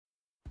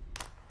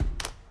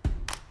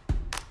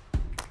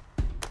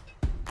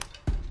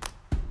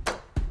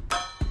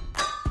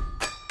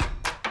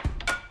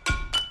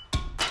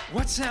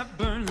What's that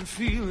burning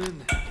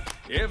feeling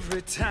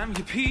every time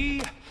you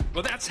pee?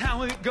 Well, that's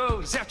how it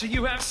goes after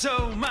you have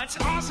so much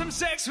awesome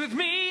sex with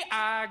me.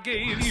 I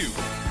gave you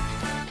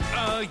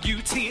a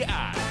UTI.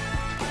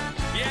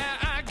 Yeah,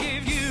 I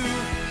gave you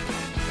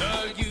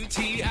a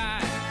UTI.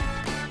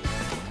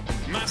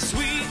 My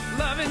sweet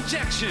love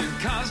injection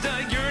caused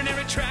a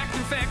urinary tract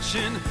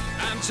infection.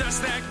 I'm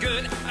just that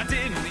good, I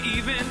didn't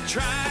even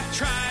try.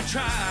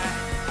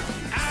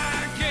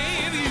 I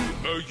gave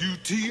you a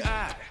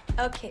UTI.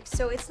 Okay,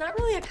 so it's not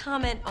really a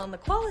comment on the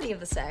quality of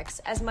the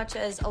sex as much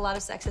as a lot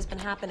of sex has been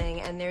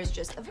happening and there's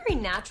just a very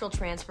natural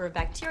transfer of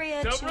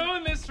bacteria. Don't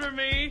ruin this for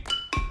me.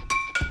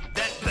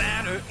 That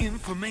bladder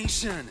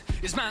information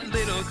is my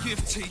little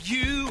gift to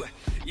you.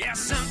 Yeah,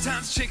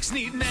 sometimes chicks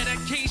need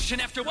medication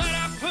after what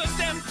I put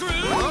them through.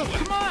 Oh,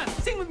 come on,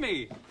 sing with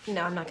me.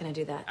 No, I'm not gonna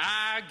do that.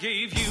 I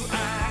gave you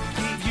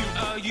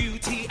a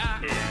UTI.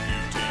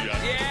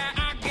 Yeah,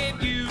 I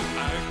gave you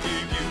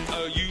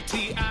a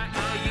UTI.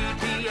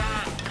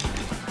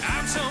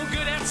 I'm so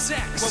good at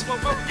sex. Whoa.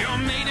 Your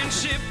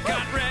maidenship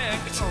got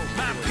wrecked.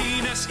 My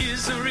penis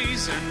is the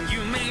reason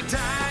you may die.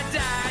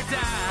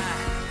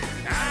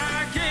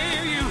 I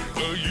gave you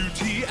a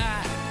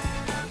UTI.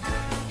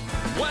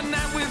 One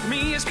night with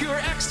me is pure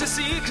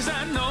ecstasy, cause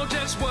I know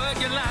just what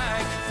you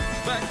like.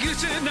 But you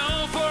should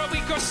know for a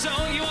week or so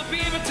you won't be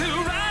able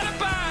to ride a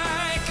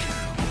bike.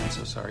 I'm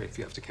so sorry if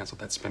you have to cancel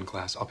that spin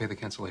class. I'll pay the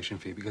cancellation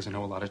fee because I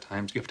know a lot of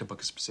times you have to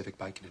book a specific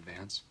bike in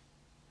advance.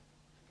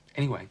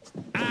 Anyway.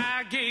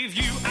 I gave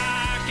you a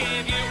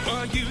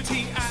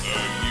UTI.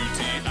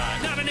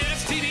 Not an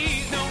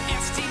STD, no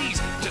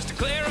STDs, just to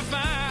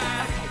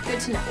clarify. Okay,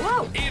 good to know.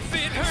 Whoa! If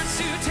it hurts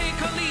to take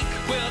a leak,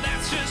 well,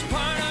 that's just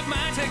part of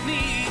my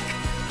technique.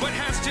 What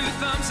has two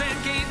thumbs and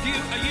gave you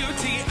a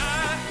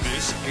UTI?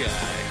 This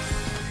guy.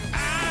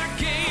 I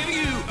gave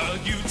you a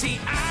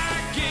UTI.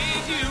 I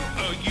gave you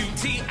a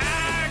UTI.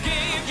 I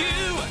gave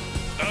you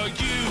a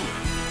UTI.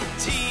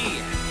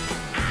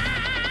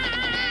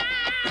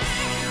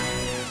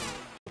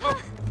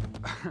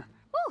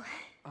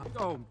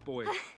 Oh, boy.